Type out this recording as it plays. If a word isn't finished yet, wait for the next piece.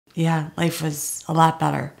Yeah, life was a lot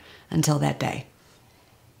better until that day.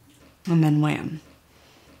 And then wham.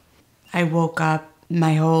 I woke up,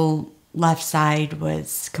 my whole left side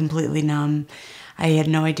was completely numb. I had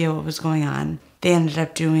no idea what was going on. They ended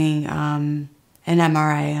up doing an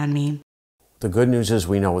MRI on me. The good news is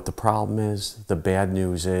we know what the problem is. The bad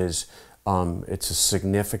news is there's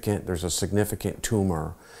a significant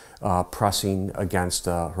tumor pressing against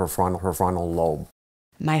her frontal lobe.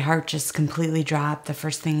 My heart just completely dropped. The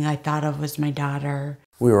first thing I thought of was my daughter.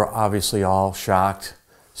 We were obviously all shocked,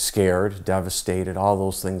 scared, devastated, all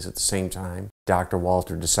those things at the same time. Dr.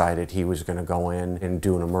 Walter decided he was going to go in and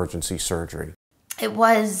do an emergency surgery. It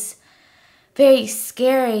was very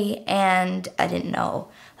scary, and I didn't know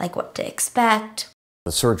what to expect.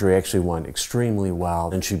 The surgery actually went extremely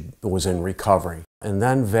well, and she was in recovery. And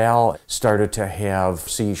then Val started to have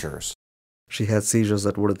seizures. She had seizures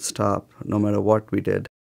that wouldn't stop, no matter what we did.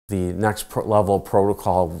 The next level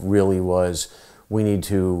protocol really was, we need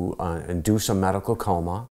to induce a medical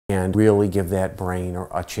coma and really give that brain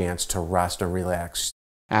a chance to rest and relax.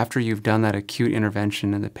 After you've done that acute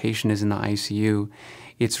intervention and the patient is in the ICU,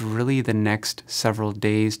 it's really the next several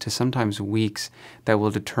days to sometimes weeks that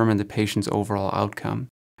will determine the patient's overall outcome.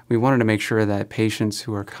 We wanted to make sure that patients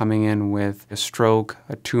who are coming in with a stroke,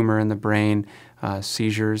 a tumor in the brain,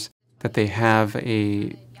 seizures, that they have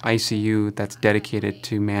a ICU that's dedicated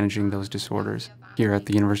to managing those disorders. Here at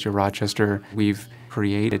the University of Rochester, we've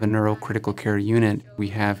created a neurocritical care unit. We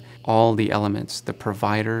have all the elements, the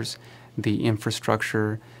providers, the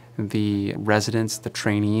infrastructure, the residents, the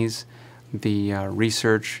trainees, the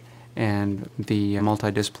research, and the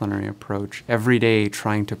multidisciplinary approach. Every day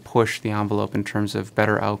trying to push the envelope in terms of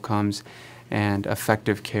better outcomes and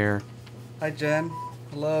effective care. Hi, Jen.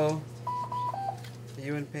 Hello. Are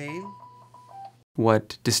you in pain?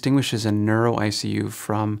 What distinguishes a neuro ICU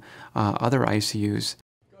from other ICUs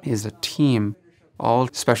is a team all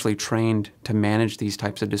specially trained to manage these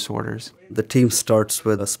types of disorders. The team starts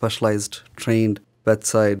with a specialized, trained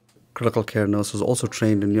bedside critical care nurse who's also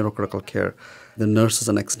trained in neurocritical care. The nurse is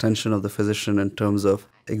an extension of the physician in terms of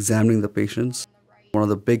examining the patients. One of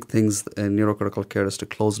the big things in neurocritical care is to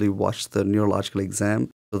closely watch the neurological exam.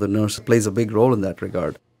 So the nurse plays a big role in that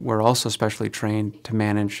regard. We're also specially trained to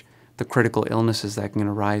manage the critical illnesses that can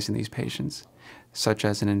arise in these patients, such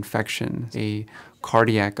as an infection, a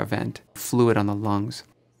cardiac event, fluid on the lungs.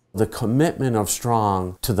 The commitment of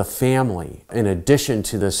Strong to the family, in addition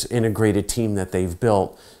to this integrated team that they've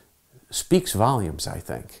built, speaks volumes, I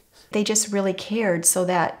think. They just really cared, so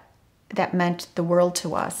that meant the world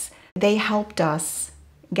to us. They helped us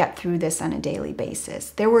get through this on a daily basis.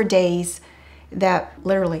 There were days that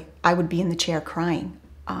literally I would be in the chair crying.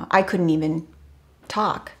 I couldn't even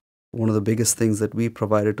talk. One of the biggest things that we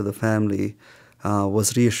provided to the family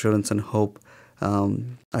was reassurance and hope.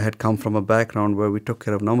 I had come from a background where we took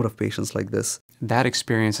care of a number of patients like this. That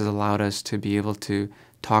experience has allowed us to be able to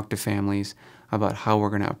talk to families about how we're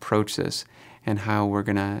going to approach this and how we're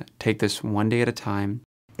going to take this one day at a time.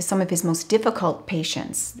 Some of his most difficult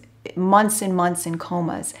patients, months and months in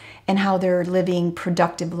comas, and how they're living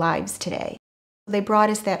productive lives today. They brought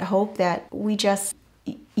us that hope that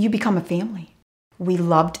you become a family. We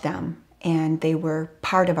loved them, and they were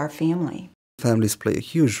part of our family. Families play a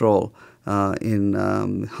huge role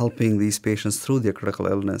in helping these patients through their critical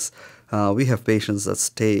illness. We have patients that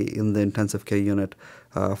stay in the intensive care unit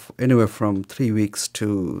anywhere from 3 weeks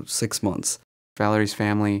to 6 months. Valerie's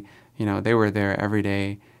family, they were there every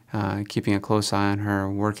day, keeping a close eye on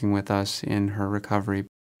her, working with us in her recovery.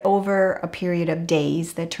 Over a period of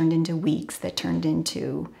days that turned into weeks, that turned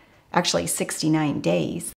into actually 69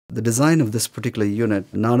 days. The design of this particular unit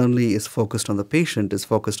not only is focused on the patient, is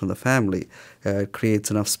focused on the family. It creates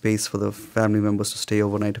enough space for the family members to stay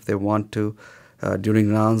overnight if they want to.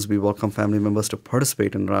 During rounds, we welcome family members to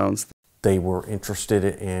participate in rounds. They were interested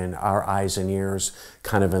in our eyes and ears,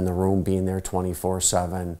 kind of in the room, being there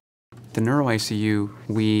 24/7. The Neuro ICU,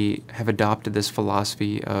 we have adopted this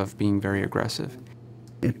philosophy of being very aggressive.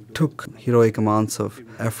 It took heroic amounts of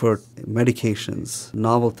effort, medications,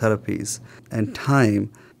 novel therapies, and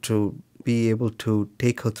time to be able to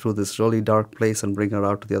take her through this really dark place and bring her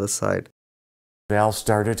out to the other side. Val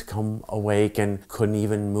started to come awake and couldn't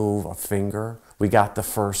even move a finger. We got the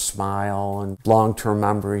first smile, and long-term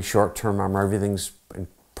memory, short-term memory, everything's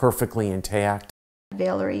perfectly intact.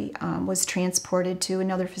 Valerie was transported to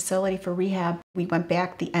another facility for rehab. We went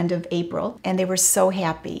back the end of April, and they were so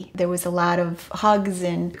happy. There was a lot of hugs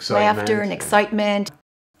and laughter and excitement.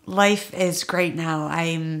 Life is great now.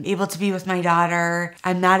 I'm able to be with my daughter.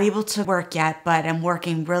 I'm not able to work yet, but I'm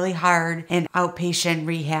working really hard in outpatient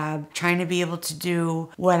rehab, trying to be able to do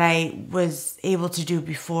what I was able to do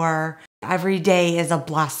before. Every day is a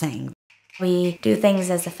blessing. We do things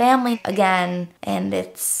as a family again, and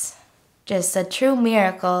it's just a true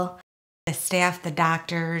miracle. The staff, the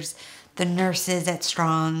doctors, the nurses at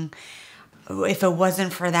Strong, if it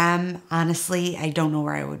wasn't for them, honestly, I don't know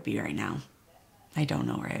where I would be right now. I don't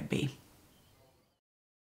know where I'd be.